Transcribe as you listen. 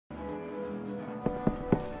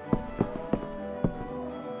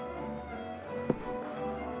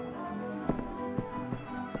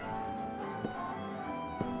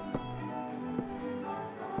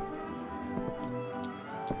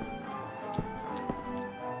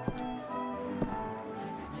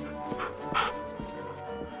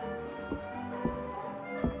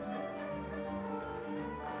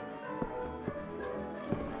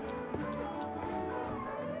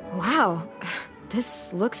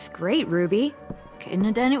This looks great, Ruby. Couldn't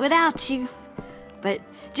have done it without you. But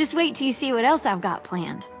just wait till you see what else I've got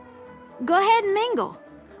planned. Go ahead and mingle.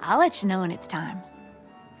 I'll let you know when it's time.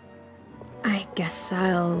 I guess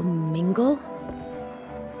I'll mingle?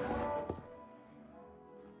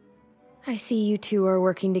 I see you two are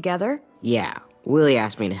working together. Yeah, Willie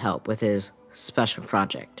asked me to help with his special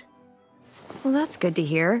project. Well, that's good to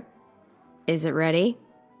hear. Is it ready?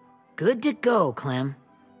 Good to go, Clem.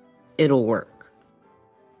 It'll work.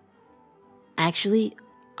 Actually,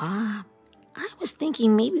 I was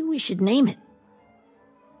thinking maybe we should name it.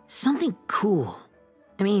 Something cool.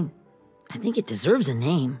 I mean, I think it deserves a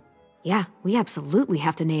name. Yeah, we absolutely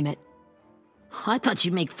have to name it. I thought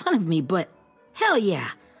you'd make fun of me, but hell yeah.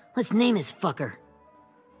 Let's name this fucker.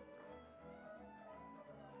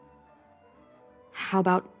 How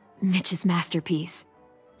about Mitch's masterpiece?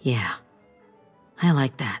 Yeah, I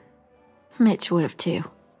like that. Mitch would have too.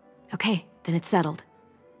 Okay, then it's settled.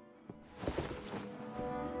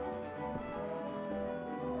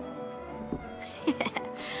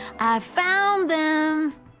 I found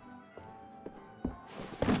them!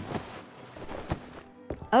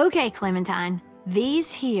 Okay, Clementine.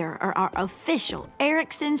 These here are our official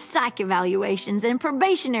Erickson psych evaluations and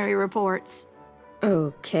probationary reports.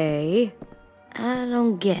 Okay. I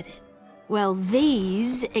don't get it. Well,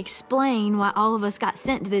 these explain why all of us got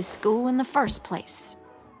sent to this school in the first place.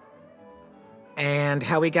 And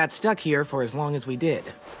how we got stuck here for as long as we did.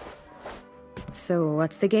 So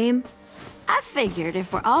what's the game? I figured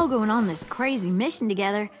if we're all going on this crazy mission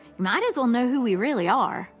together, you might as well know who we really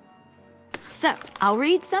are. So, I'll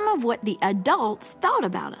read some of what the adults thought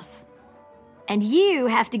about us. And you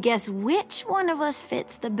have to guess which one of us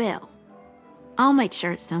fits the bill. I'll make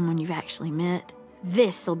sure it's someone you've actually met.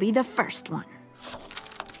 This'll be the first one.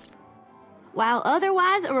 While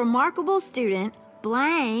otherwise a remarkable student,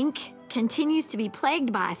 blank continues to be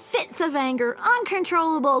plagued by fits of anger,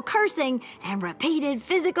 uncontrollable cursing, and repeated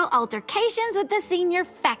physical altercations with the senior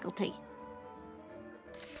faculty.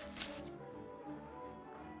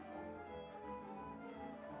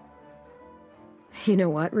 You know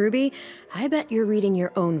what, Ruby? I bet you're reading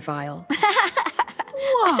your own file.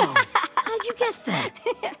 Whoa! How'd you guess that?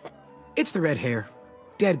 It's the red hair.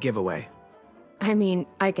 Dead giveaway. I mean,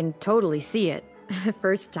 I can totally see it. The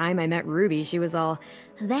first time I met Ruby, she was all,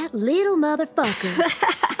 "That little motherfucker."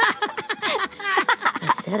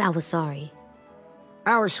 I said I was sorry.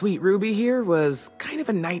 Our sweet Ruby here was kind of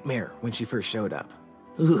a nightmare when she first showed up.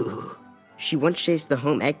 Ooh. She once chased the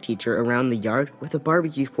home ec teacher around the yard with a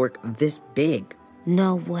barbecue fork this big.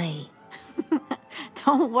 No way.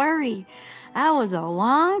 Don't worry. That was a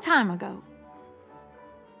long time ago.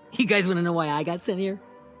 You guys want to know why I got sent here?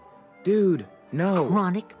 Dude, no.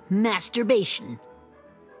 Chronic masturbation.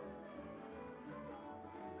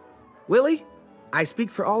 Willie, I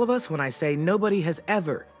speak for all of us when I say nobody has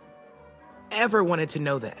ever wanted to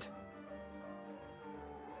know that.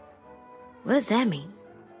 What does that mean?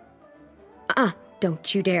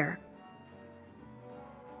 Don't you dare.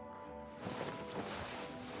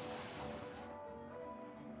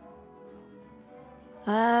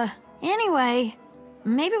 Anyway,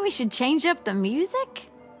 maybe we should change up the music?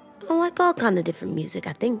 I like all kind of different music,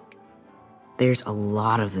 I think. There's a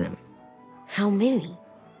lot of them. How many?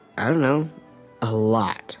 I don't know. A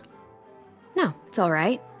lot. No, it's all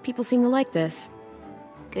right. People seem to like this.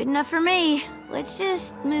 Good enough for me. Let's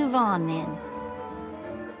just move on then.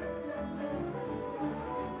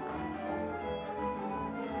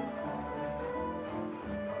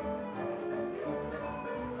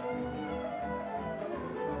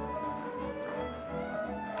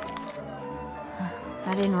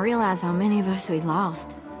 I didn't realize how many of us we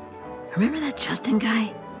lost. Remember that Justin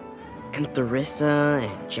guy? And Theresa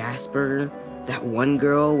and Jasper, that one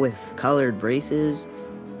girl with colored braces,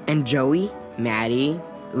 and Joey, Maddie,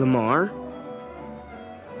 Lamar.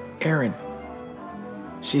 Erin.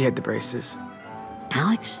 She had the braces.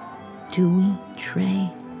 Alex, Dewey,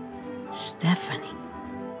 Trey, Stephanie.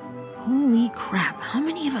 Holy crap, how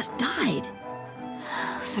many of us died?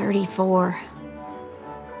 34.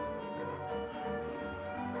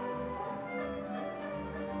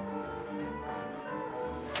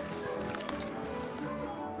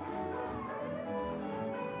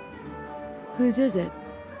 Whose is it?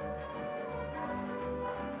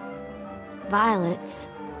 Violet's.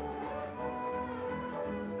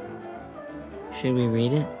 Should we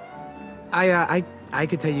read it? I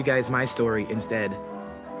could tell you guys my story instead.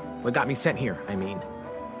 What got me sent here, I mean.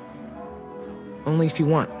 Only if you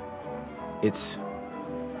want. It's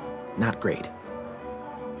not great.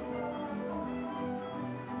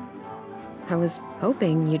 I was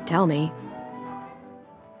hoping you'd tell me.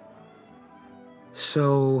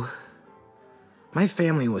 So, my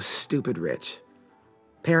family was stupid rich.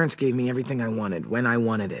 Parents gave me everything I wanted when I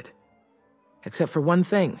wanted it. Except for one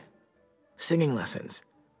thing, singing lessons.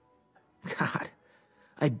 God,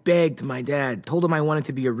 I begged my dad, told him I wanted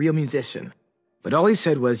to be a real musician. But all he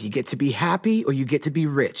said was, you get to be happy or you get to be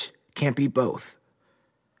rich. Can't be both.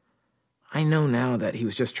 I know now that he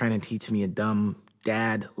was just trying to teach me a dumb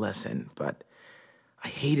dad lesson, but I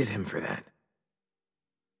hated him for that.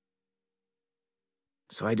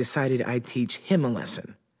 So I decided I'd teach him a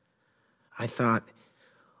lesson. I thought,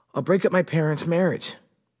 I'll break up my parents' marriage.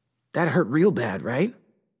 That hurt real bad, right?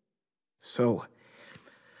 So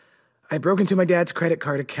I broke into my dad's credit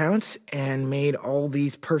card accounts and made all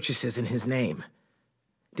these purchases in his name.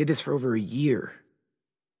 Did this for over a year.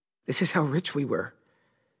 This is how rich we were.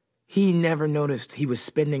 He never noticed he was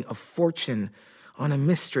spending a fortune on a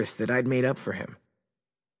mistress that I'd made up for him.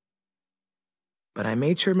 But I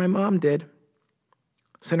made sure my mom did.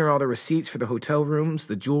 Sent her all the receipts for the hotel rooms,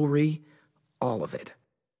 the jewelry, all of it.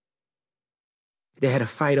 They had a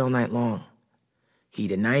fight all night long. He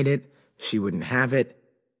denied it, she wouldn't have it.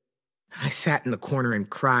 I sat in the corner and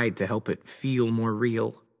cried to help it feel more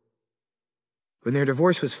real. When their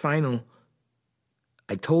divorce was final,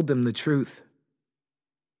 I told them the truth.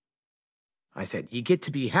 I said, you get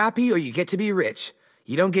to be happy or you get to be rich.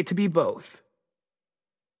 You don't get to be both.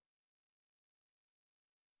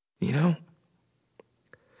 You know,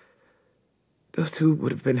 those two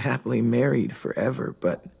would have been happily married forever,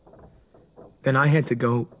 but then I had to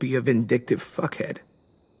go be a vindictive fuckhead.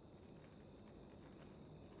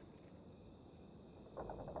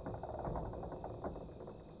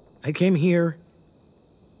 I came here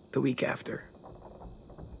the week after.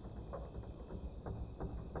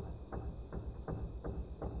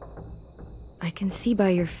 I can see by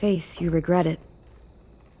your face you regret it.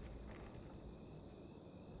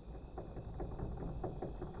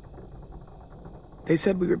 They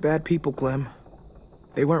said we were bad people, Clem.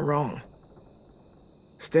 They weren't wrong.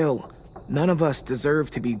 Still, none of us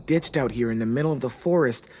deserve to be ditched out here in the middle of the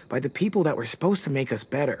forest by the people that were supposed to make us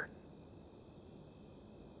better.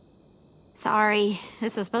 Sorry,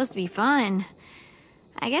 this was supposed to be fun.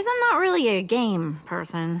 I guess I'm not really a game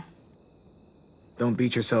person. Don't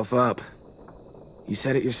beat yourself up. You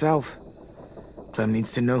said it yourself. Clem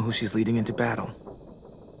needs to know who she's leading into battle.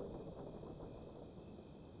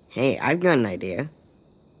 Hey, I've got an idea.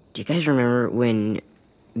 Do you guys remember when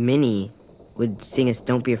Minnie would sing us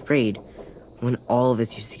Don't Be Afraid when all of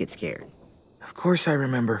us used to get scared? Of course I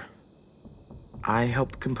remember. I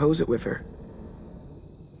helped compose it with her.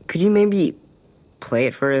 Could you maybe play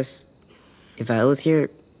it for us? If I was here,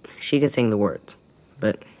 she could sing the words,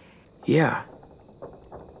 but... Yeah.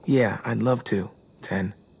 Yeah, I'd love to,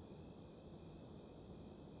 Ten.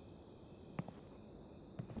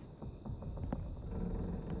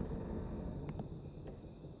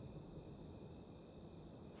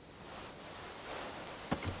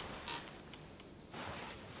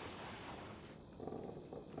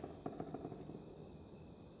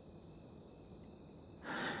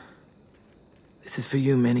 This is for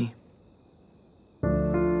you, Minnie.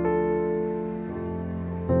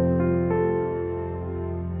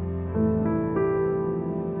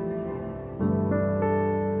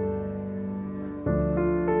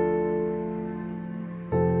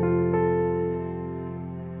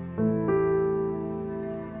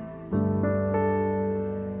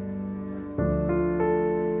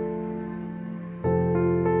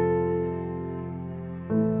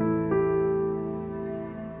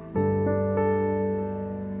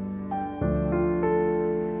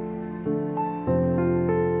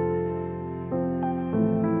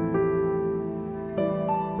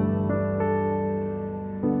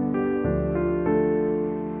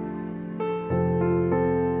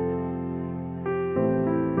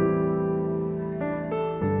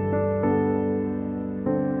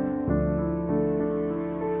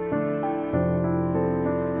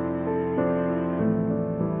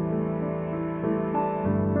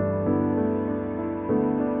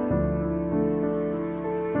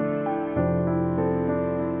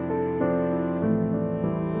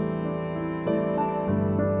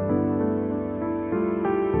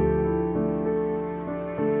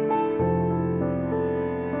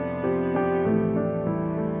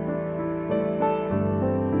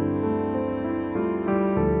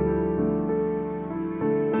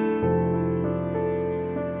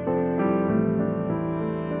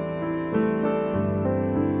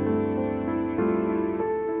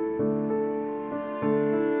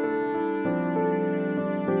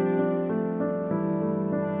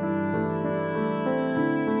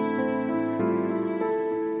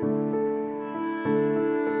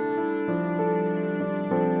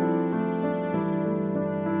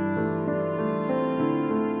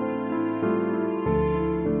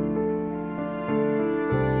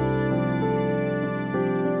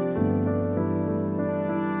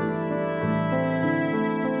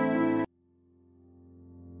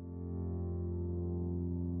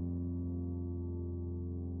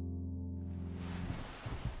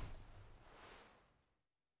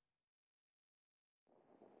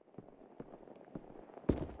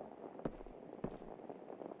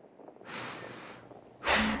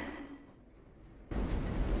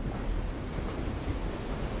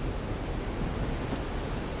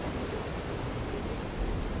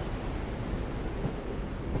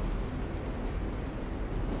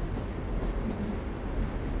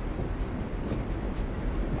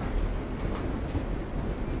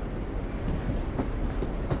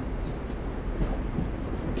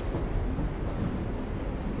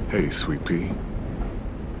 Hey, Sweet Pea.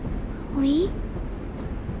 Lee?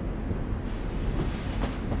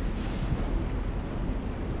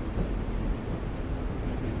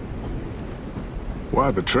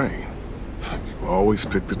 Why the train? You always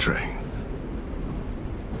pick the train.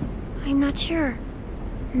 I'm not sure.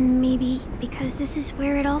 Maybe because this is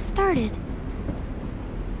where it all started.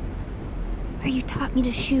 Where you taught me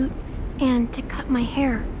to shoot and to cut my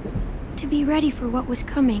hair. To be ready for what was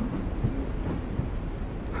coming.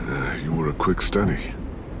 You were a quick study.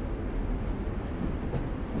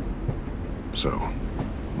 So,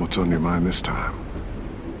 what's on your mind this time?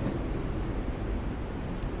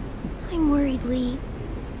 I'm worried, Lee.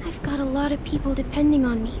 I've got a lot of people depending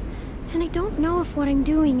on me, and I don't know if what I'm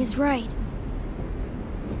doing is right.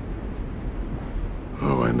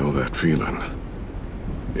 Oh, I know that feeling.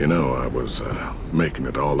 You know, I was, making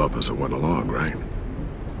it all up as I went along, right?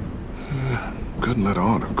 Couldn't let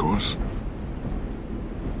on, of course.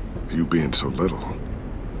 With you being so little.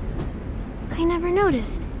 I never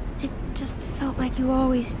noticed. It just felt like you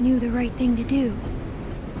always knew the right thing to do.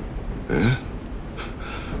 Yeah?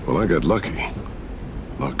 Well, I got lucky.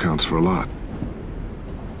 Luck counts for a lot.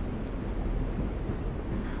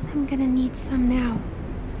 I'm gonna need some now.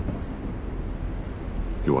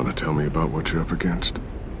 You want to tell me about what you're up against?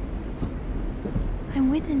 I'm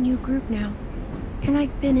with a new group now, and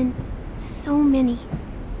I've been in so many,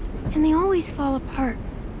 and they always fall apart.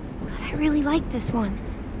 But I really like this one.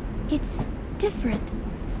 It's different.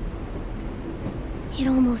 It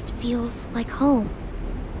almost feels like home.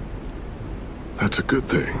 That's a good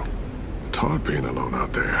thing. It's hard being alone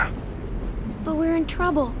out there. But we're in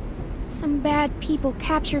trouble. Some bad people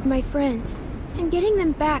captured my friends, and getting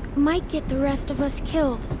them back might get the rest of us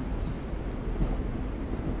killed.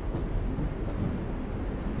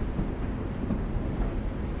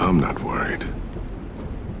 I'm not worried.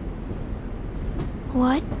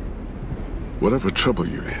 What? Whatever trouble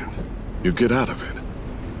you're in, you get out of it.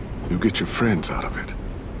 You get your friends out of it.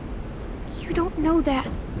 You don't know that.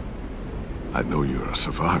 I know you're a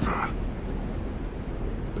survivor.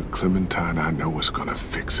 The Clementine I know is gonna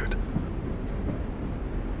fix it.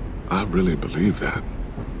 I really believe that.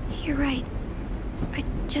 You're right. I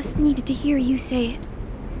just needed to hear you say it.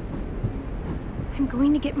 I'm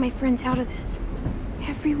going to get my friends out of this.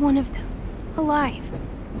 Every one of them. Alive.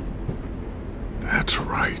 That's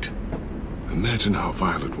right. Imagine how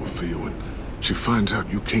Violet will feel when she finds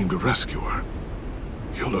out you came to rescue her.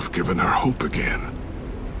 You'll have given her hope again.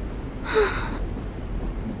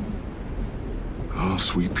 Oh,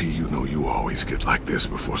 Sweet Pea, you know you always get like this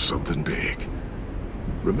before something big.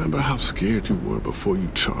 Remember how scared you were before you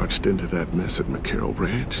charged into that mess at McCarroll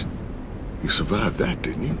Ranch? You survived that,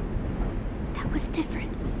 didn't you? That was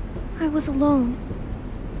different. I was alone.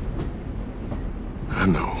 I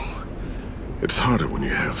know. It's harder when you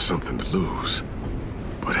have something to lose.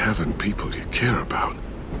 But having people you care about,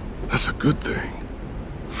 that's a good thing.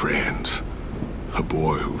 Friends. A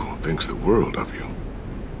boy who thinks the world of you.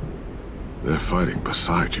 They're fighting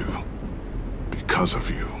beside you. Because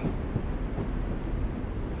of you.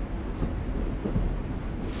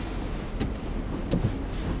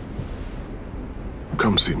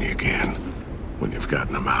 Come see me again when you've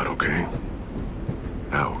gotten them out, okay?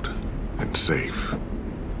 Out and safe.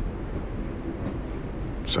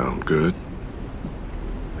 Sound good?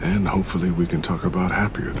 And hopefully we can talk about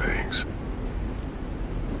happier things.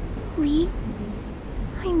 Lee,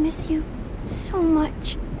 I miss you so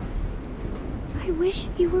much. I wish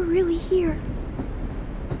you were really here.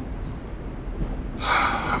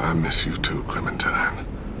 I miss you too, Clementine.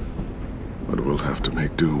 But we'll have to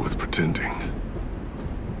make do with pretending.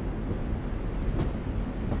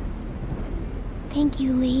 Thank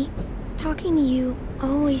you, Lee. Talking to you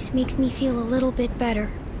always makes me feel a little bit better.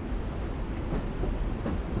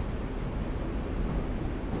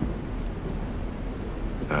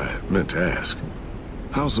 I meant to ask,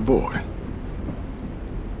 how's the boy?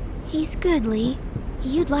 He's good, Lee.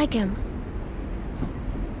 You'd like him.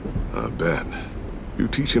 I bet. You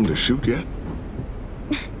teach him to shoot yet?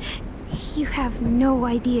 You have no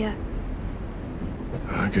idea.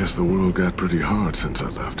 I guess the world got pretty hard since I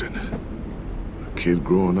left it. A kid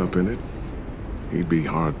growing up in it, he'd be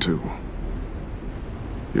hard too.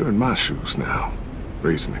 You're in my shoes now,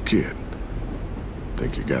 raising a kid.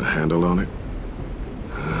 Think you got a handle on it?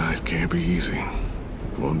 It can't be easy.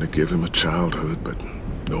 Wanting to give him a childhood, but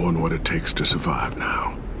knowing what it takes to survive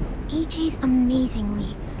now. AJ's amazing,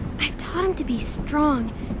 Lee. I've taught him to be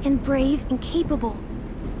strong and brave and capable.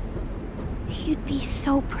 He'd be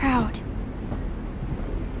so proud.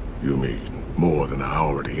 You mean more than I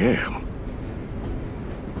already am?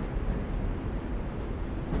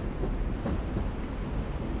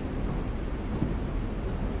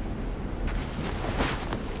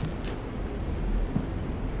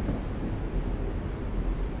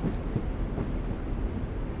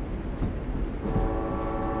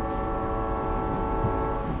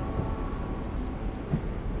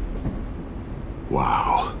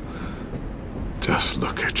 Just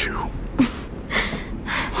look at you.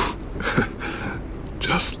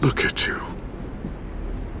 Just look at you.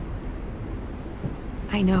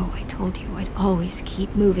 I know I told you I'd always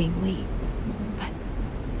keep moving, Lee. But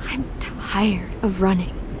I'm tired of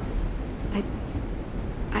running.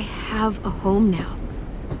 I have a home now.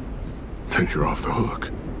 Then you're off the hook.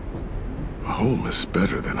 A home is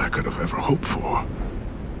better than I could have ever hoped for.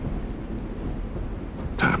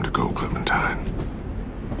 Time to go, Clementine.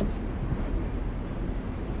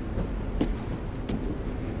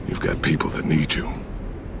 You've got people that need you.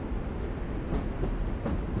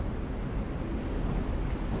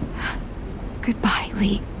 Goodbye,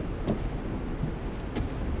 Lee.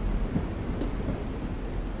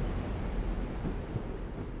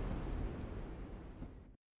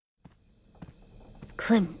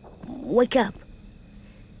 Clem, wake up.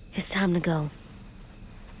 It's time to go.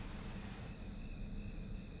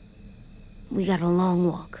 We got a long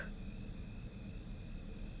walk.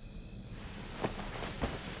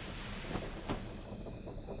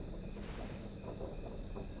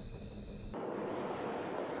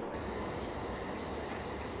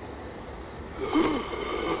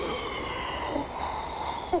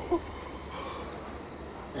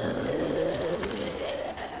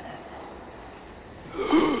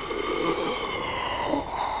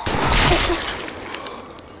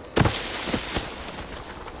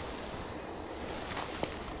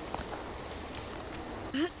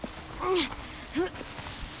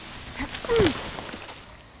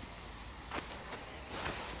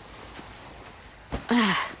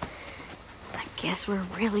 Guess we're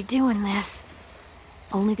really doing this.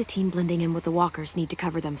 Only the team blending in with the walkers need to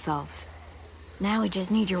cover themselves. Now we just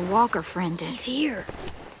need your walker friend to... He's here.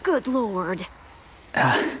 Good lord.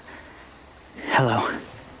 Hello.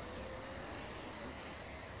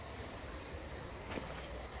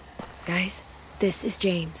 Guys, this is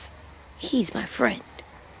James. He's my friend.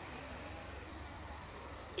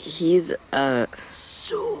 He's,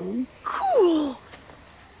 So cool!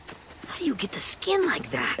 How do you get the skin like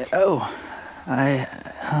that? Oh,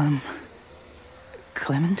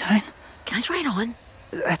 Clementine? Can I try it on?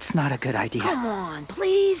 That's not a good idea. Come on,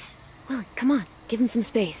 please. Willie, come on. Give him some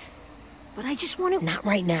space. But I just want to... Not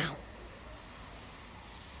right now.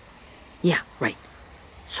 Yeah, right.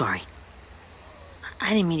 Sorry.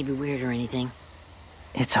 I didn't mean to be weird or anything.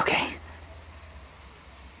 It's okay.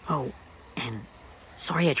 Oh, and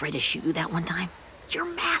sorry I tried to shoot you that one time. Your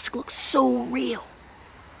mask looks so real.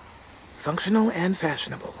 Functional and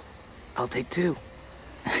fashionable. I'll take 2.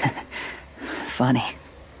 Funny.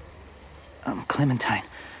 Clementine,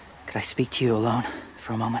 could I speak to you alone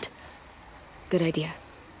for a moment? Good idea.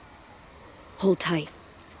 Hold tight.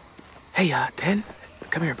 Hey, Ten,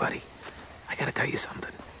 come here, buddy. I gotta tell you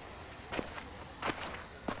something.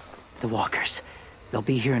 The walkers. They'll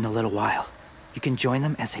be here in a little while. You can join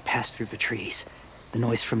them as they pass through the trees. The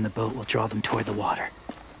noise from the boat will draw them toward the water.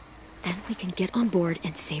 Then we can get on board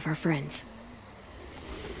and save our friends.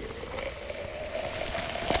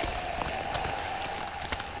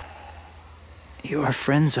 Your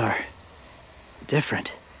friends are...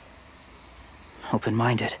 different.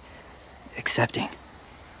 Open-minded. Accepting.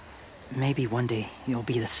 Maybe one day you'll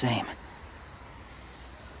be the same.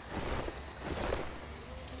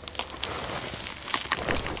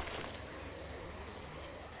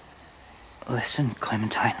 Listen,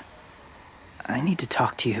 Clementine. I need to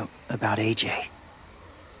talk to you about AJ.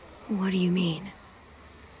 What do you mean?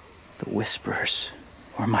 The Whisperers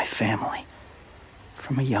were my family.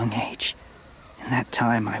 From a young age. In that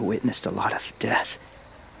time, I witnessed a lot of death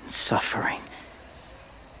and suffering.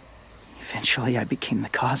 Eventually, I became the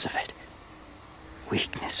cause of it.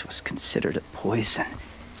 Weakness was considered a poison.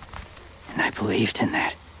 And I believed in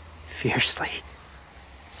that, fiercely.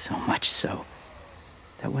 So much so,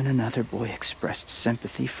 that when another boy expressed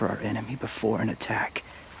sympathy for our enemy before an attack,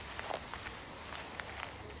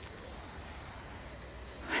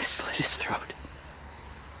 I slit his throat.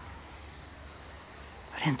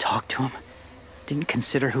 I didn't talk to him. Didn't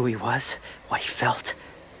consider who he was, what he felt.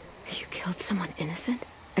 You killed someone innocent?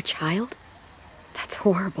 A child? That's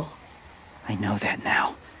horrible. I know that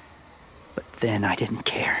now. But then I didn't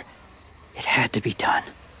care. It had to be done.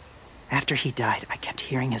 After he died, I kept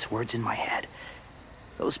hearing his words in my head.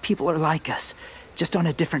 Those people are like us, just on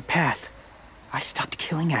a different path. I stopped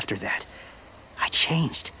killing after that. I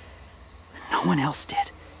changed. No one else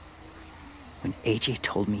did. When AJ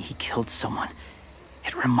told me he killed someone,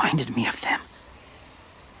 it reminded me of them.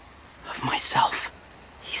 Of myself.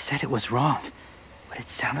 He said it was wrong, but it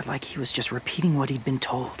sounded like he was just repeating what he'd been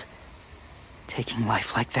told. Taking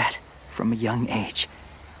life like that, from a young age,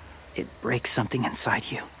 it breaks something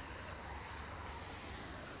inside you.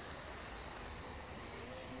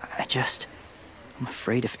 I'm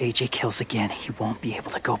afraid if AJ kills again, he won't be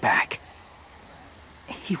able to go back.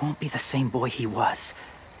 He won't be the same boy he was.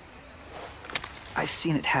 I've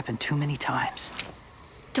seen it happen too many times.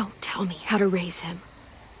 Don't tell me how to raise him.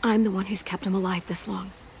 I'm the one who's kept him alive this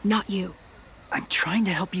long, not you. I'm trying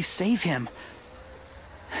to help you save him.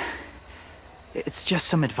 It's just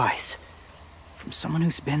some advice. From someone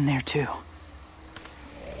who's been there too.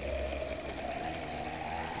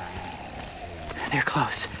 They're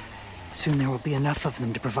close. Soon there will be enough of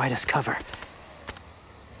them to provide us cover.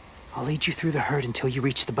 I'll lead you through the herd until you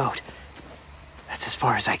reach the boat. That's as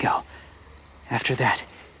far as I go. After that,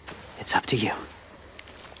 it's up to you.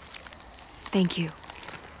 Thank you.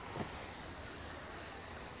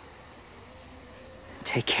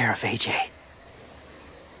 Take care of AJ.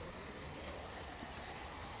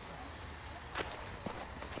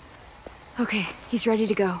 Okay, he's ready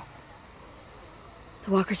to go.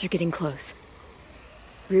 The walkers are getting close.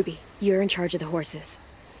 Ruby, you're in charge of the horses.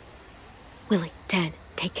 Willie, Ted,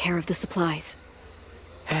 take care of the supplies.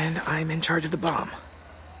 And I'm in charge of the bomb.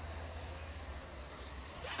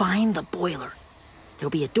 Find the boiler. There'll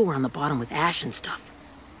be a door on the bottom with ash and stuff.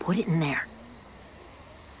 Put it in there.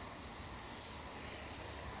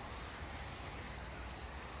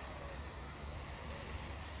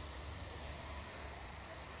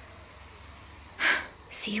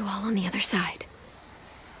 See you all on the other side.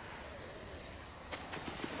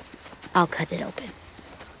 I'll cut it open.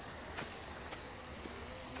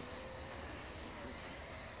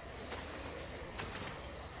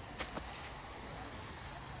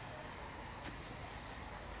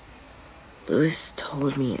 Louis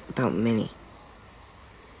told me about Minnie.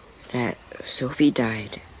 That Sophie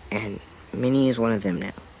died, and Minnie is one of them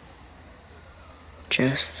now.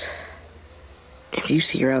 Just... if you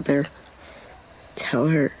see her out there, tell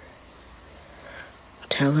her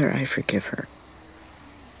I forgive her.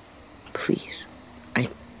 Please. I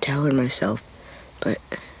tell her myself, but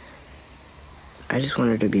I just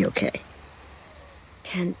want her to be okay.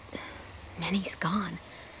 Ken, Minnie's gone.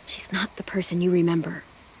 She's not the person you remember.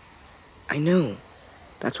 I know.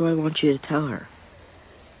 That's why I want you to tell her.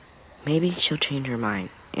 Maybe she'll change her mind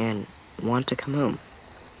and want to come home.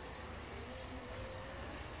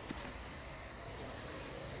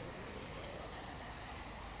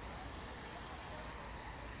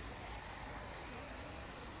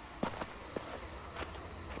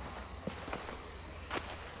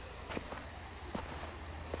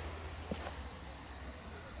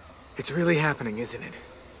 It's really happening, isn't it?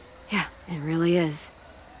 Yeah, it really is.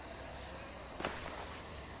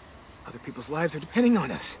 Other people's lives are depending on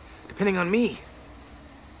us. Depending on me.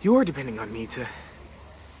 You're depending on me to...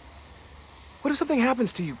 What if something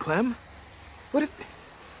happens to you, Clem? What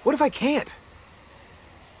if I can't?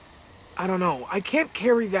 I don't know. I can't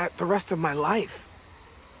carry that the rest of my life.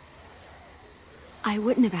 I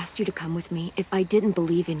wouldn't have asked you to come with me if I didn't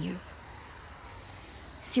believe in you.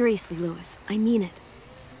 Seriously, Louis, I mean it.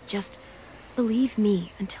 Just believe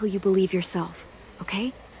me until you believe yourself,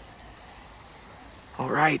 okay? All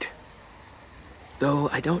right. Though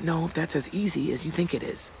I don't know if that's as easy as you think it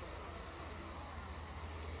is.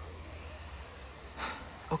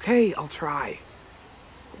 Okay, I'll try.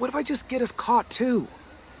 What if I just get us caught too?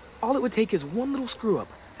 All it would take is one little screw-up,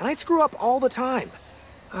 and I'd screw up all the time.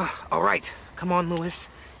 All right, come on, Louis.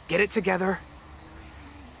 Get it together.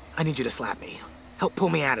 I need you to slap me. Help pull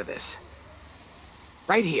me out of this.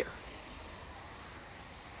 Right here.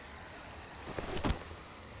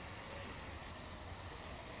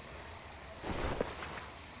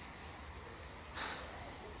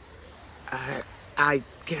 I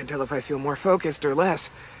can't tell if I feel more focused or less.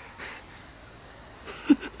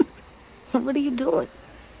 What are you doing?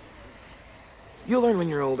 You'll learn when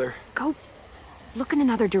you're older. Go look in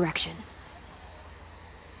another direction.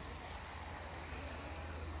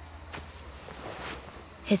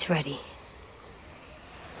 It's ready.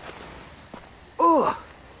 Ugh!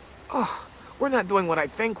 Oh, we're not doing what I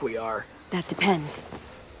think we are. That depends.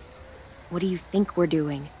 What do you think we're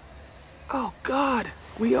doing? Oh, God,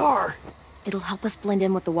 we are. It'll help us blend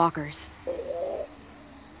in with the walkers.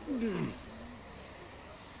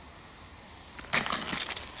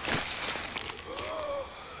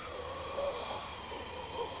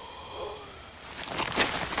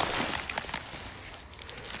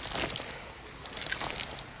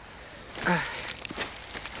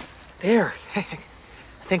 There. I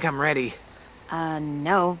think I'm ready.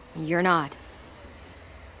 No, you're not.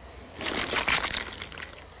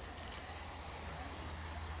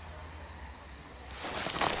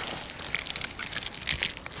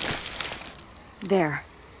 There.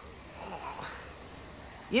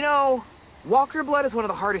 You know, walker blood is one of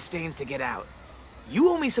the hardest stains to get out. You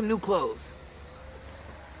owe me some new clothes.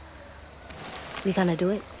 We gonna do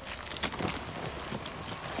it?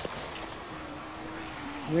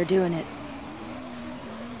 We're doing it.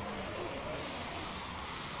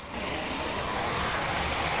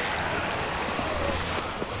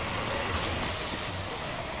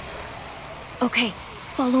 Okay,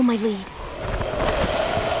 follow my lead.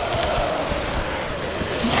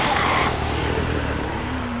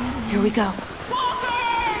 Here we go.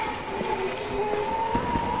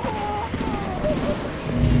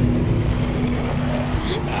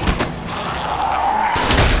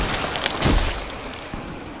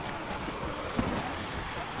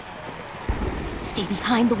 Stay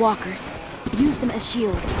behind the walkers. Use them as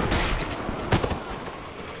shields.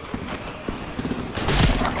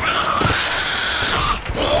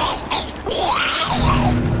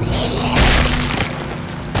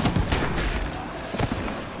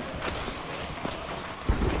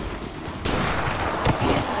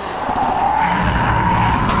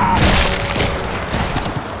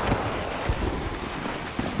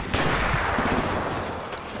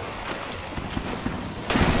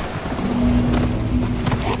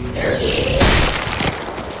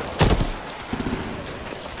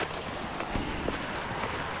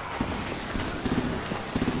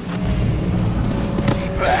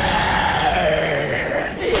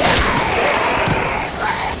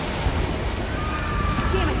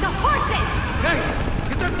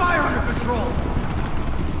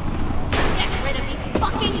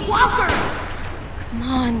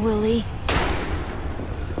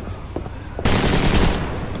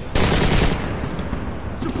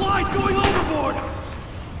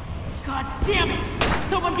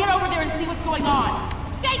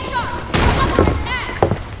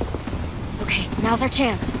 Now's our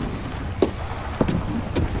chance.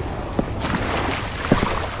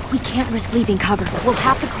 We can't risk leaving cover. We'll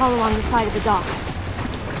have to crawl along the side of the dock.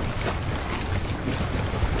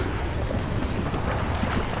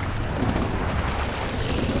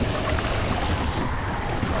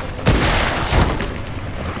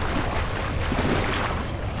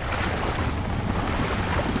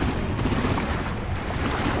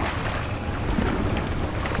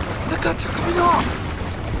 The guts are coming off!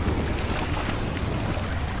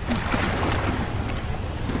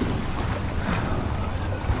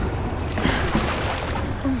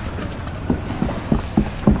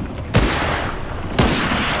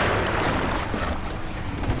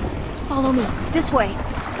 Follow me. This way.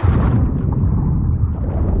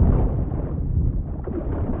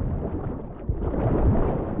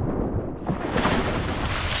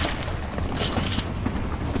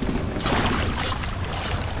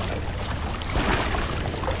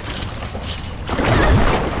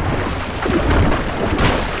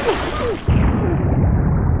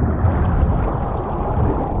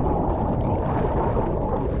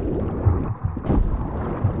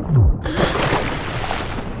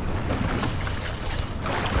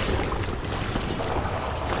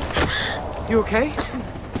 You okay?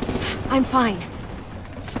 I'm fine.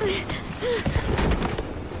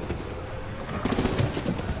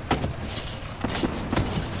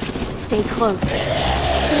 Stay close.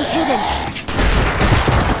 Stay hidden.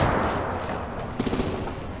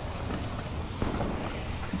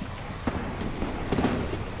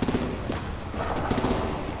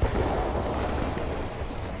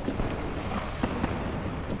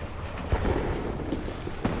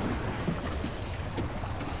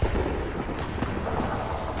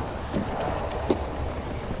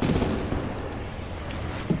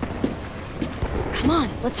 Come on,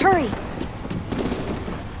 let's hurry.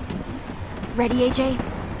 Ready, AJ?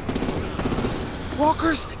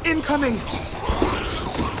 Walkers incoming!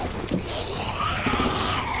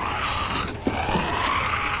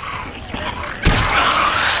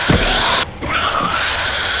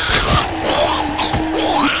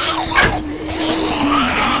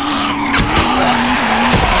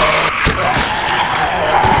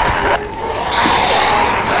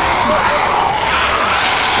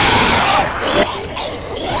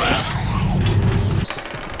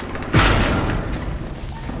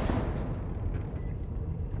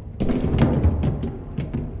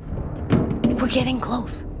 Getting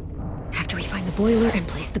close. After we find the boiler and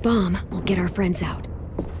place the bomb, we'll get our friends out.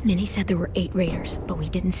 Minnie said there were 8 raiders, but we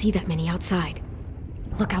didn't see that many outside.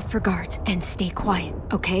 Look out for guards and stay quiet,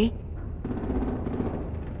 okay?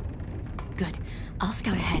 Good. I'll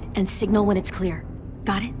scout ahead and signal when it's clear.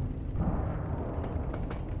 Got it?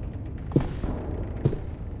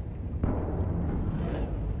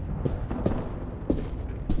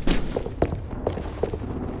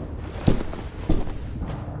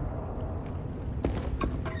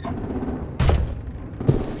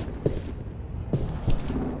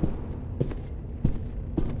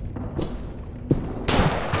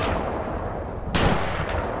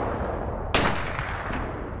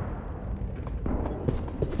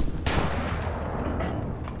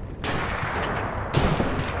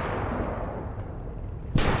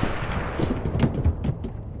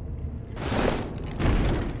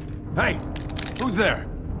 there?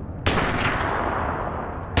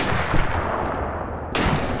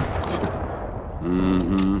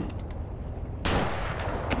 Mm-hmm.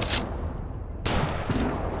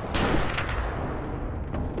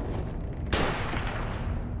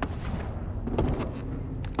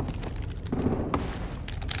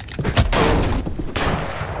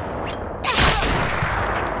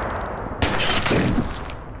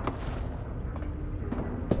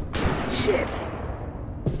 Shit!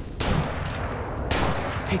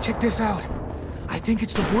 Hey, check this out. I think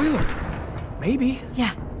it's the boiler. Maybe.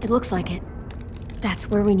 Yeah, it looks like it. That's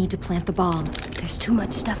where we need to plant the bomb. There's too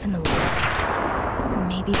much stuff in the way.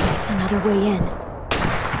 Maybe there's another way in.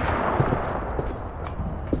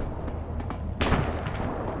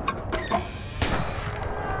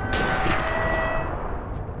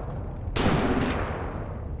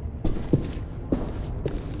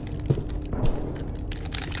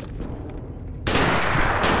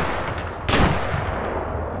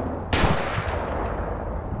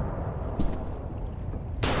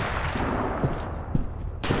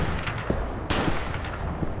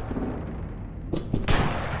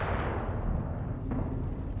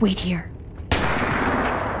 Wait here.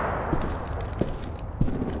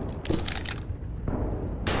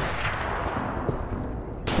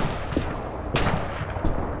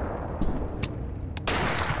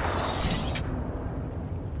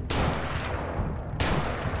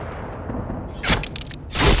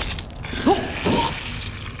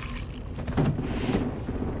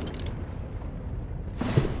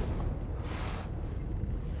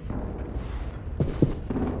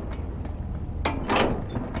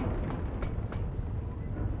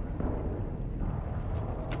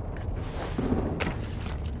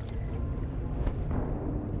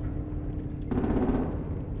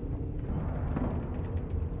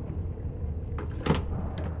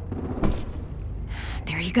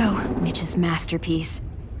 There you go, Mitch's masterpiece.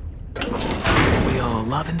 We all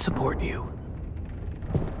love and support you.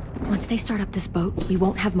 Once they start up this boat, we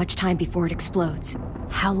won't have much time before it explodes.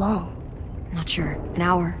 How long? Not sure. An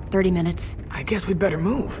hour, 30 minutes. I guess we'd better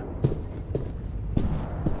move.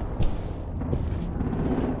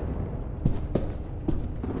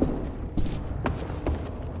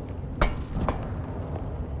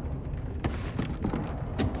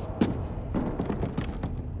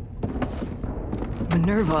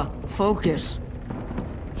 Minerva, focus.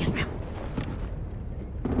 Yes, ma'am.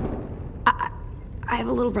 I have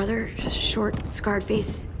a little brother, short, scarred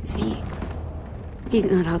face. He's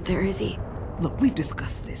not out there, is he? Look, we've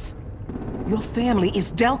discussed this. Your family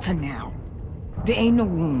is Delta now. There ain't no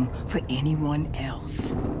room for anyone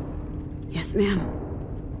else. Yes, ma'am.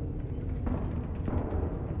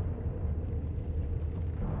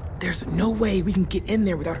 There's no way we can get in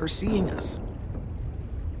there without her seeing us.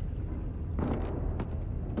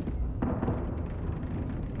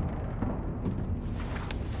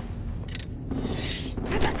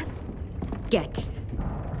 Get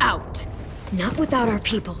out. Not without our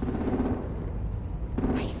people.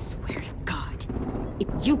 I swear to God,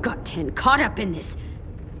 if you got 10 caught up in this,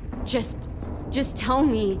 just tell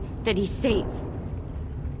me that he's safe.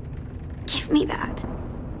 Give me that.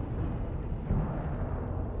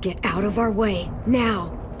 Get out of our way,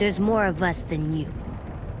 now. There's more of us than you.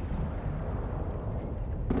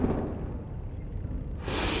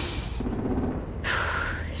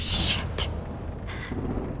 Shit.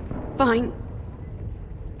 Fine.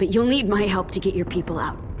 But you'll need my help to get your people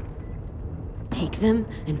out. Take them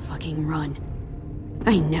and fucking run.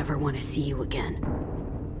 I never want to see you again.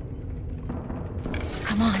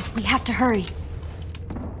 Come on, we have to hurry.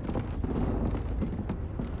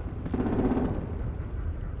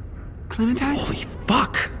 Clementine? Holy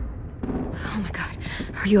fuck! Oh my god.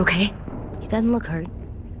 Are you okay? He doesn't look hurt.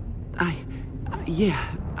 Yeah,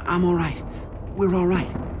 I'm all right. We're all right.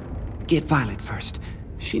 Get Violet first.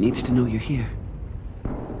 She needs to know you're here.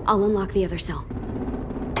 I'll unlock the other cell.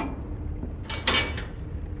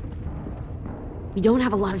 We don't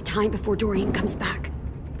have a lot of time before Dorian comes back.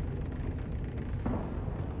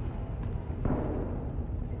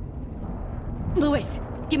 Lewis,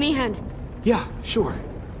 give me a hand. Yeah, sure.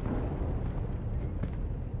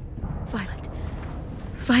 Violet.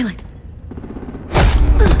 Violet.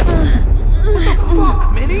 What the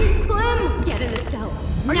fuck, Minnie? Clem! Get in the cell.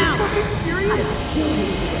 Are now! you fucking serious? I'll kill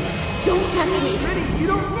you. Don't touch me. Minnie, you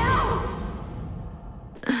don't... No!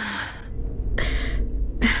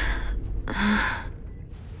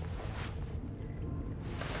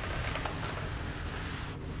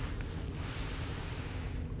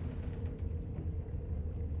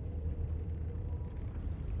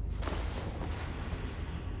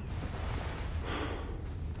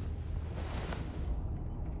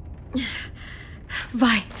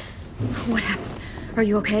 Vi, what happened? Are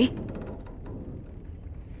you okay?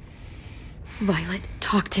 Violet,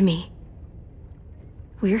 talk to me.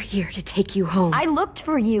 We're here to take you home. I looked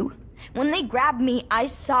for you. When they grabbed me, I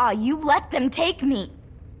saw you let them take me.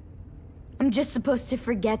 I'm just supposed to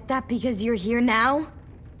forget that because you're here now?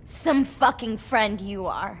 Some fucking friend you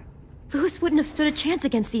are. Louis wouldn't have stood a chance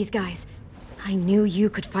against these guys. I knew you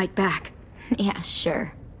could fight back. Yeah,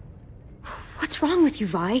 sure. What's wrong with you,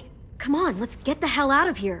 Vi? Come on, let's get the hell out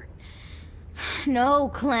of here. No,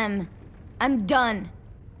 Clem. I'm done.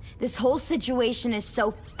 This whole situation is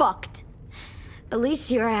so fucked. At least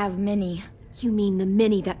here I have Minnie. You mean the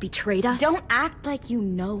Minnie that betrayed us? Don't act like you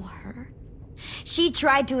know her. She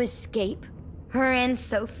tried to escape. Her and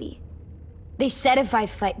Sophie. They said if I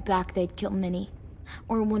fight back, they'd kill Minnie.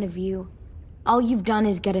 Or one of you. All you've done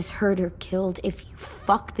is get us hurt or killed. If you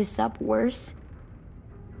fuck this up worse,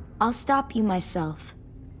 I'll stop you myself.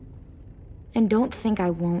 And don't think I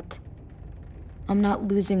won't. I'm not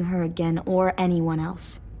losing her again or anyone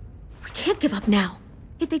else. We can't give up now.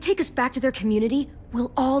 If they take us back to their community,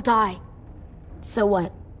 we'll all die. So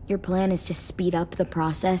what? Your plan is to speed up the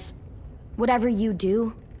process? Whatever you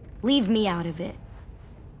do, leave me out of it.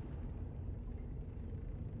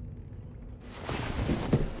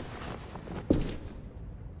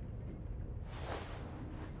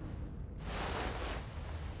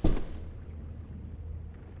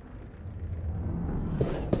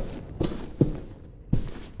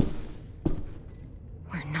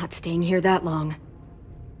 We're not staying here that long.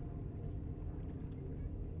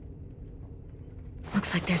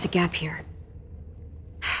 Looks like there's a gap here.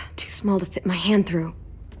 Too small to fit my hand through.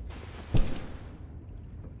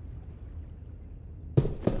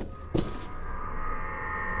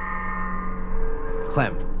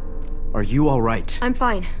 Clem, are you all right? I'm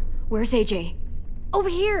fine. Where's AJ? Over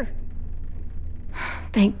here!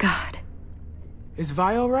 Thank God. Is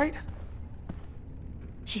Vi all right?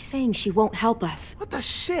 She's saying she won't help us. What the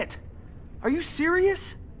shit? Are you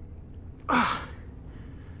serious? Ugh.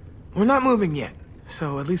 We're not moving yet,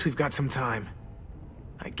 so at least we've got some time.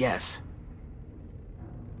 I guess.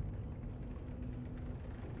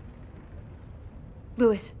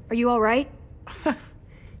 Louis, are you all right?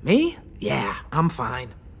 Me? Yeah, I'm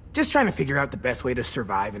fine. Just trying to figure out the best way to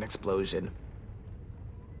survive an explosion.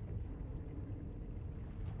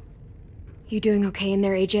 You doing okay in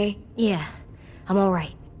there, AJ? Yeah, I'm all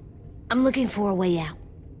right. I'm looking for a way out.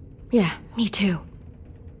 Yeah, me too.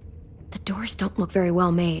 The doors don't look very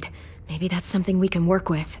well made. Maybe that's something we can work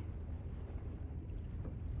with.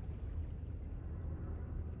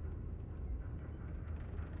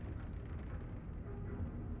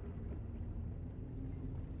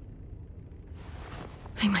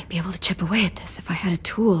 I might be able to chip away at this if I had a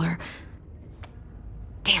tool or...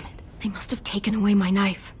 Damn it, they must have taken away my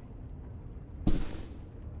knife.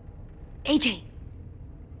 AJ!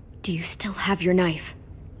 Do you still have your knife?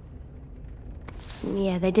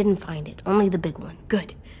 Yeah, they didn't find it. Only the big one.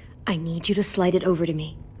 Good. I need you to slide it over to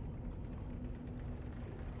me.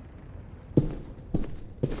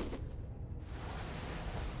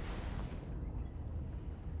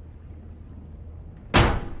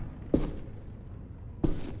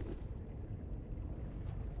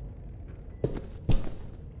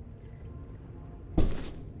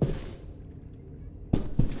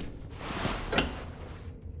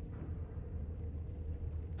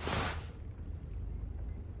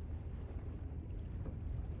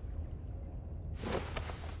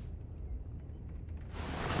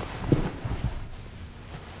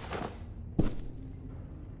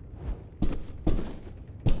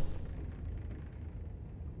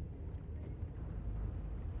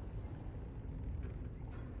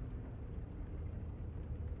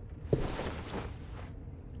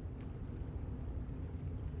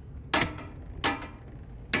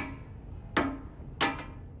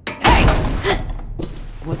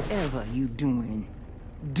 Whatever you doing,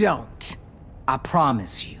 don't. I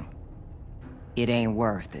promise you. It ain't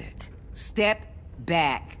worth it. Step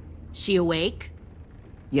back. She awake?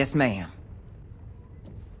 Yes, ma'am.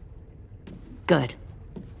 Good.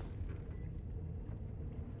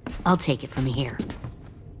 I'll take it from here.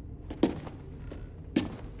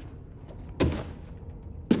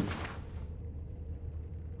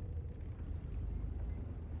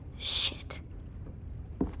 Shit.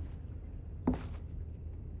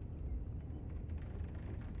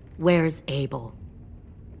 Where's Abel?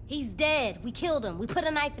 He's dead. We killed him. We put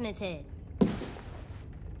a knife in his head.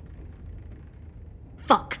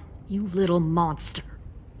 Fuck, you little monster.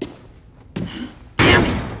 Damn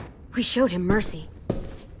it! We showed him mercy.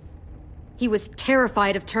 He was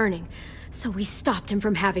terrified of turning, so we stopped him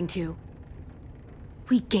from having to.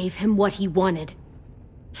 We gave him what he wanted.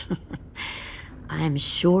 I'm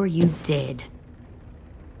sure you did.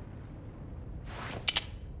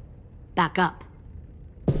 Back up.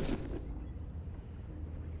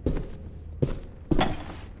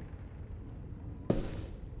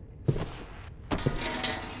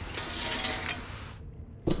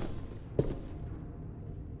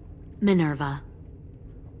 Minerva.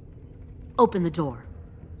 Open the door.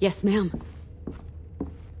 Yes, ma'am.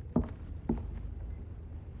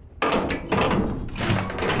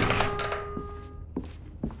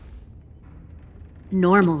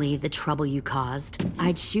 Normally, the trouble you caused,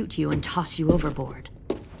 I'd shoot you and toss you overboard.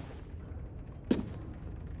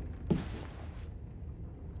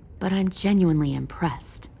 But I'm genuinely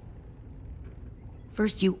impressed.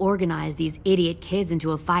 First, you organize these idiot kids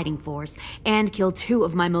into a fighting force and kill 2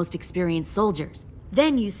 of my most experienced soldiers.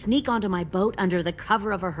 Then you sneak onto my boat under the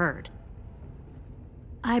cover of a herd.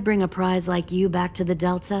 I bring a prize like you back to the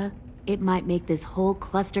Delta, it might make this whole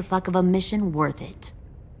clusterfuck of a mission worth it.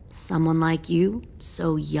 Someone like you,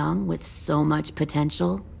 so young with so much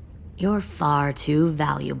potential, you're far too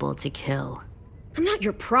valuable to kill. I'm not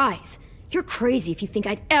your prize. You're crazy if you think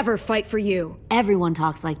I'd ever fight for you. Everyone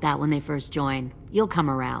talks like that when they first join. You'll come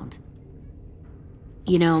around.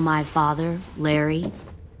 You know, my father, Larry,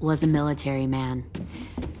 was a military man.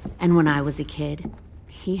 And when I was a kid,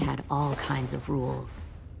 he had all kinds of rules.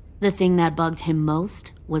 The thing that bugged him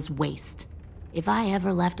most was waste. If I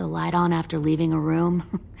ever left a light on after leaving a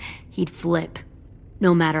room, he'd flip.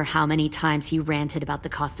 No matter how many times he ranted about the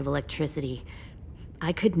cost of electricity,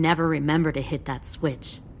 I could never remember to hit that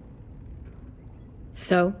switch.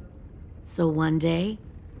 So one day,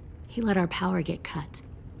 he let our power get cut.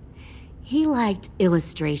 He liked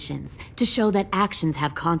illustrations to show that actions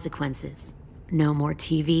have consequences. No more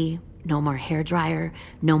TV, no more hairdryer,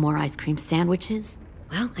 no more ice cream sandwiches.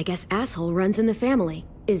 Well, I guess asshole runs in the family.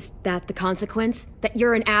 Is that the consequence? That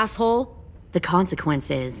you're an asshole? The consequence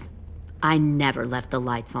is, I never left the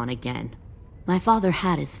lights on again. My father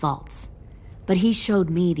had his faults, but he showed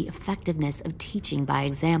me the effectiveness of teaching by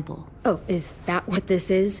example. Oh, is that what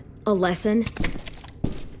this is? A lesson?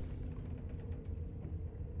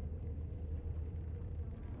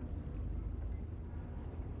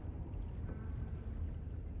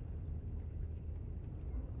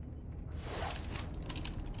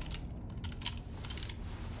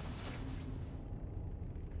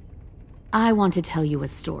 I want to tell you a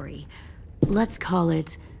story. Let's call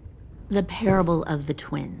it the parable of the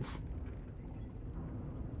twins.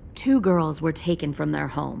 2 girls were taken from their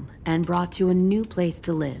home and brought to a new place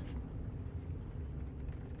to live.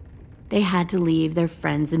 They had to leave their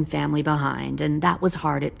friends and family behind, and that was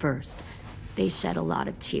hard at first. They shed a lot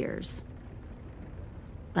of tears.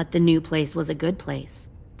 But the new place was a good place.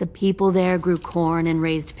 The people there grew corn and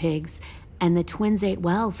raised pigs, and the twins ate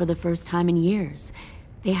well for the first time in years.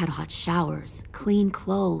 They had hot showers, clean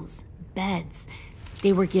clothes, beds.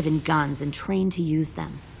 They were given guns and trained to use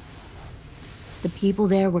them. The people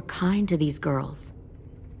there were kind to these girls.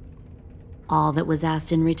 All that was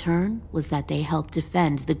asked in return was that they help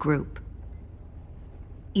defend the group.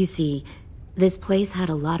 You see, this place had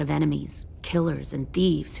a lot of enemies, killers and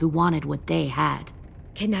thieves who wanted what they had.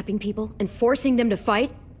 Kidnapping people and forcing them to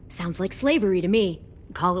fight? Sounds like slavery to me.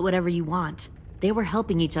 Call it whatever you want. They were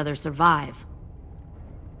helping each other survive.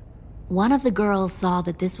 One of the girls saw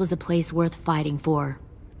that this was a place worth fighting for,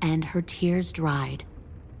 and her tears dried.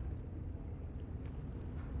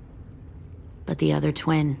 But the other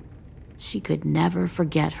twin, she could never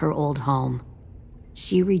forget her old home.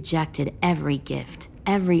 She rejected every gift,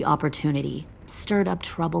 every opportunity, stirred up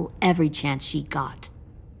trouble every chance she got.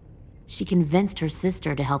 She convinced her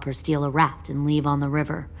sister to help her steal a raft and leave on the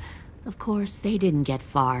river. Of course, they didn't get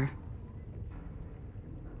far.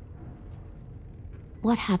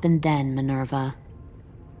 What happened then, Minerva?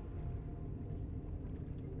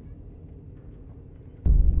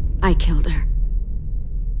 I killed her.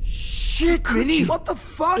 Shit, Minnie! What the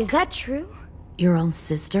fuck? Is that true? Your own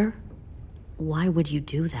sister? Why would you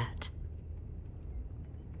do that?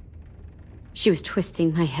 She was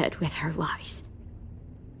twisting my head with her lies.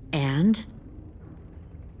 And?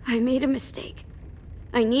 I made a mistake.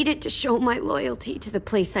 I needed to show my loyalty to the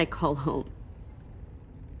place I call home.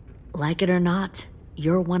 Like it or not,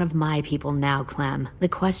 you're one of my people now, Clem. The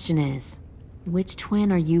question is, which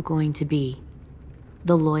twin are you going to be?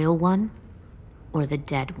 The loyal one, or the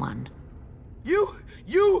dead one?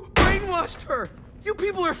 You brainwashed her! You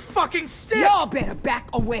people are fucking sick! Y'all better back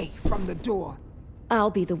away from the door.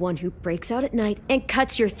 I'll be the one who breaks out at night and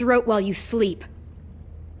cuts your throat while you sleep.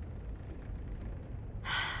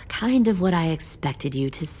 Kind of what I expected you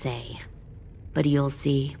to say. But you'll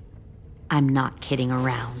see, I'm not kidding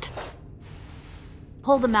around.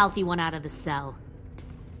 Pull the mouthy one out of the cell.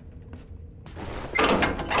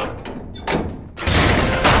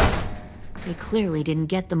 They clearly didn't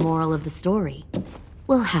get the moral of the story.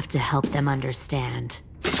 We'll have to help them understand.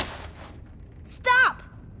 Stop!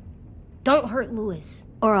 Don't hurt Louis,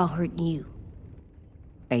 or I'll hurt you.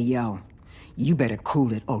 Hey, yo. You better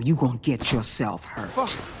cool it, or you gonna get yourself hurt.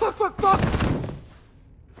 Fuck!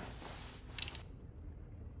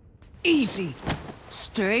 Easy.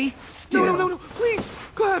 Stay still. No, please,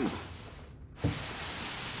 Clem!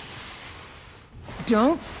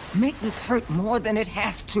 Don't make this hurt more than it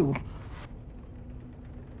has to.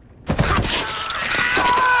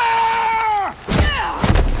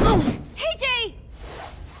 Hey, Jay!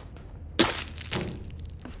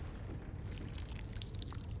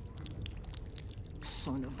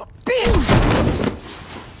 Son of a bitch!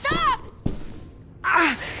 Stop!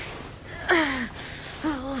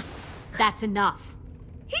 That's enough.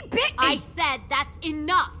 He bit me! I said that's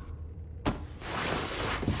enough!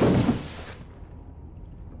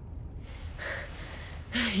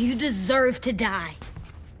 You deserve to die.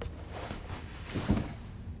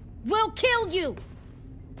 We'll kill you!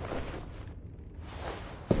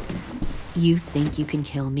 You think you can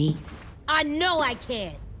kill me? I know I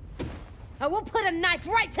can. I will put a knife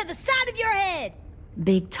right to the side of your head.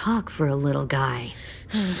 Big talk for a little guy.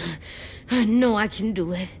 I know I can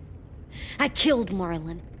do it. I killed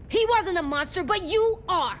Marlon. He wasn't a monster, but you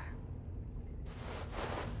are.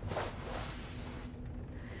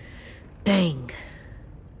 Dang.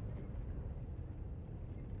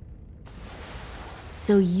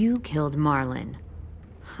 So you killed Marlon.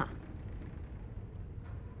 Huh.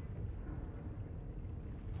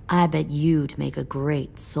 I bet you'd make a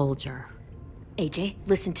great soldier. AJ,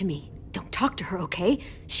 listen to me. Don't talk to her, okay?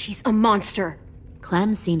 She's a monster.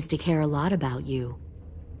 Clem seems to care a lot about you.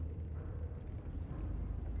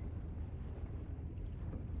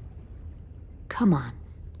 Come on,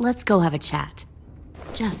 let's go have a chat.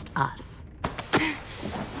 Just us.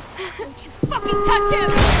 Don't you fucking touch him!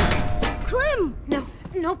 Clem!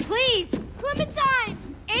 No, please! Clementine!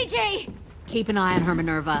 AJ! Keep an eye on her,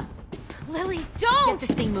 Minerva. Lily, don't! Get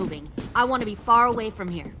this thing moving. I want to be far away from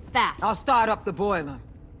here. Fast. I'll start up the boiler.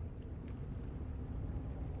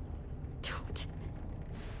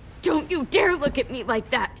 Don't you dare look at me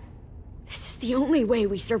like that! This is the only way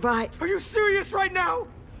we survive. Are you serious right now?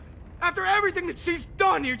 After everything that she's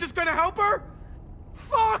done, you're just gonna help her?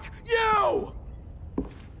 Fuck you!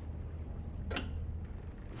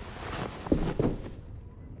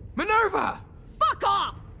 Minerva! Fuck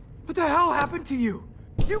off! What the hell happened to you?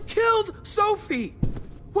 You killed Sophie!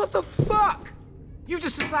 What the fuck? You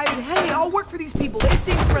just decided, hey, I'll work for these people. They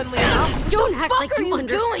seem friendly enough. Don't act like you you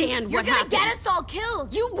understand doing? what You're happened. gonna get us all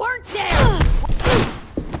killed. You weren't there.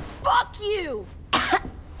 Fuck you.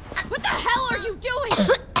 What the hell are you doing?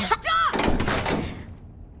 Stop!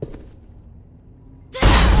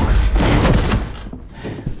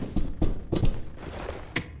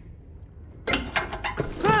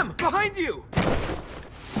 Clem, behind you!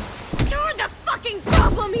 You're the fucking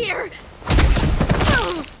problem here!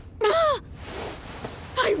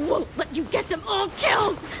 I won't let you get them all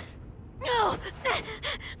killed!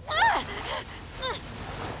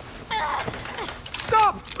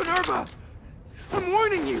 Stop, Minerva! I'm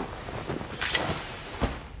warning you!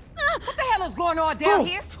 What the hell is going on down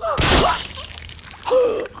here?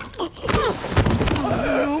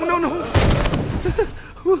 No.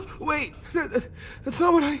 Wait, that's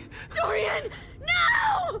not what I... Dorian,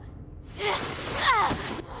 no!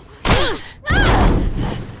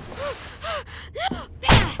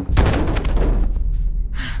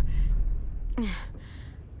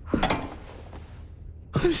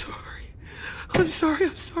 I'm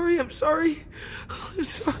sorry.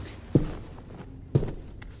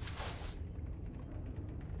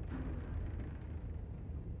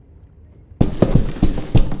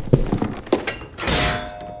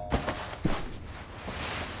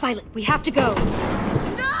 Violet, we have to go.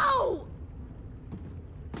 No!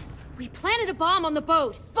 We planted a bomb on the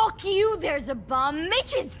boat. Fuck you, there's a bomb.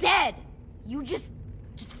 Mitch is dead. You just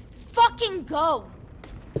fucking go.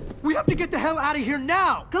 We have to get the hell out of here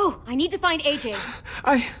now! Go! I need to find AJ.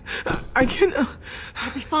 I can...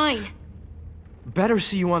 I'll be fine. Better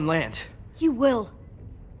see you on land. You will.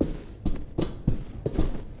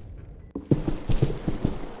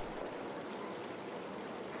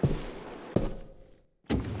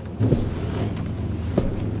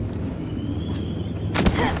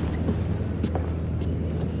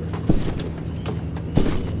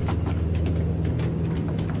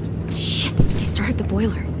 Shit, they started the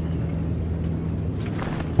boiler.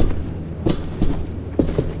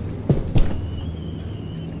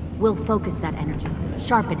 We'll focus that energy,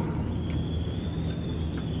 sharpen it.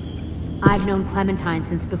 I've known Clementine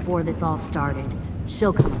since before this all started.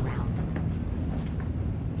 She'll come around.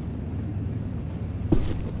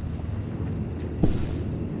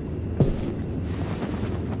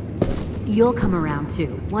 You'll come around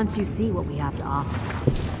too, once you see what we have to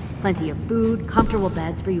offer. Plenty of food, comfortable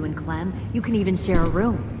beds for you and Clem. You can even share a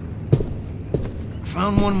room.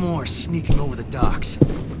 Found one more sneaking over the docks.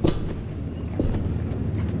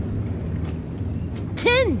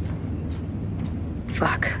 10!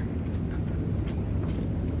 Fuck.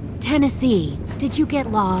 Tennessee, did you get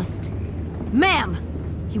lost? Ma'am!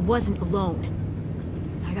 He wasn't alone.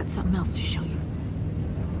 I got something else to show you.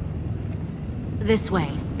 This way.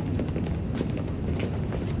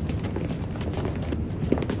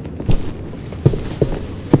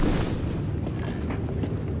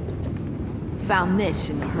 Found this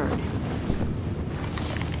in the herd.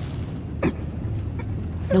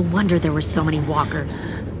 No wonder there were so many walkers.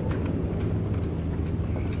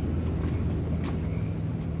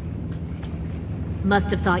 Must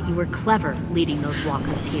have thought you were clever leading those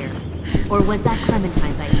walkers here. Or was that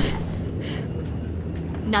Clementine's idea?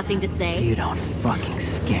 Nothing to say? You don't fucking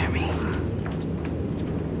scare me.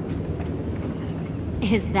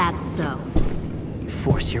 Is that so? You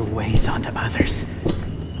force your ways onto others.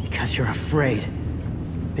 Because you're afraid.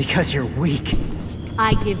 Because you're weak.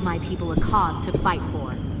 I give my people a cause to fight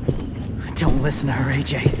for. Don't listen to her,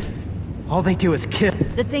 AJ. All they do is kill.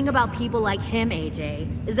 The thing about people like him, AJ,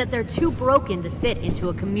 is that they're too broken to fit into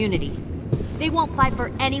a community. They won't fight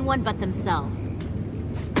for anyone but themselves.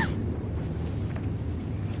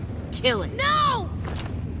 Kill it. No!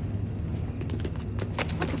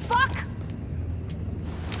 What the fuck?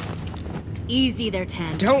 Easy there,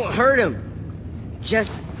 10. Don't hurt him.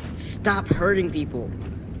 Just stop hurting people.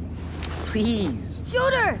 Please.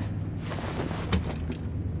 Shoot her!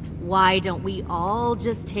 Why don't we all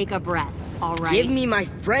just take a breath, all right? Give me my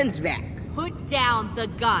friends back. Put down the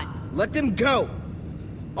gun. Let them go.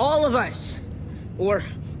 All of us. Or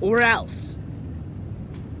else.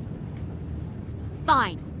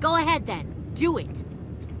 Fine. Go ahead then. Do it.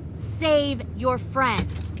 Save your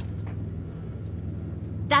friends.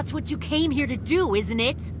 That's what you came here to do, isn't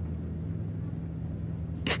it?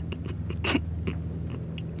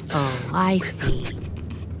 Oh, I see.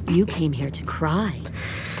 You came here to cry.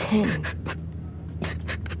 10.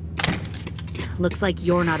 Looks like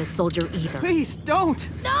you're not a soldier either. Please, don't!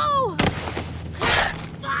 No!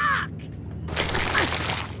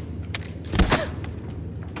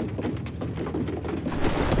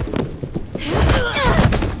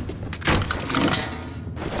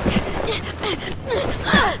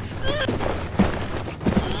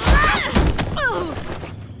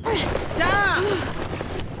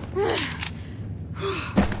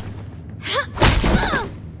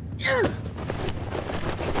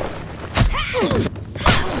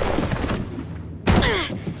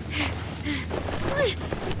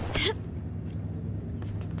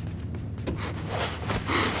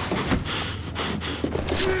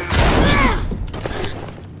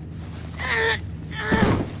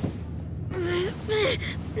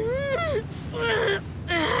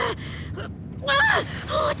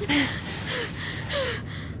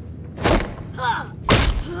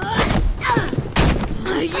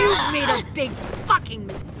 You made a big fucking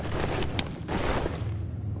mistake.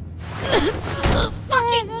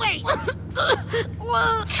 Fucking wait!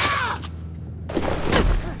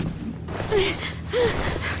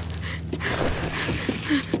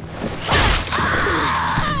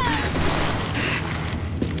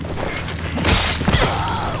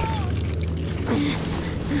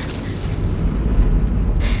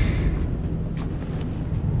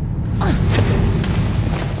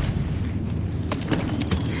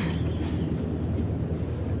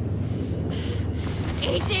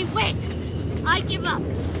 AJ, wait! I give up.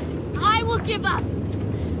 I will give up.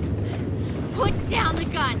 Put down the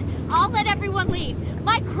gun. I'll let everyone leave.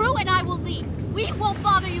 My crew and I will leave. We won't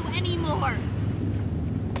bother you anymore.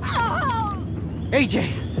 Oh!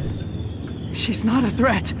 AJ! She's not a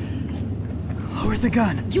threat. Lower the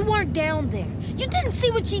gun. You weren't down there. You didn't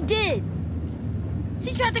see what she did.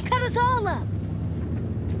 She tried to cut us all up.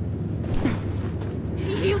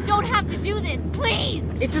 You don't have to do this, please!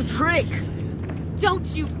 It's a trick. Don't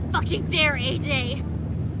you fucking dare, AJ!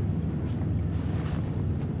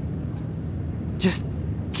 Just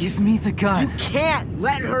give me the gun. You can't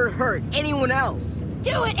let her hurt anyone else.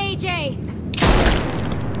 Do it, AJ!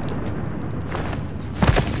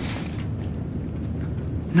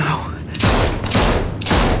 No.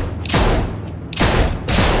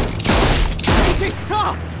 AJ,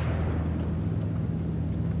 stop!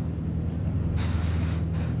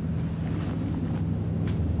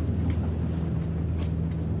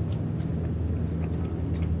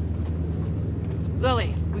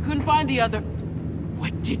 couldn't find the other...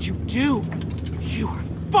 What did you do? You are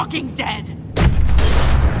fucking dead!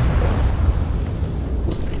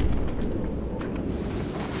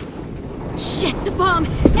 Shit, the bomb!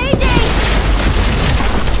 AJ!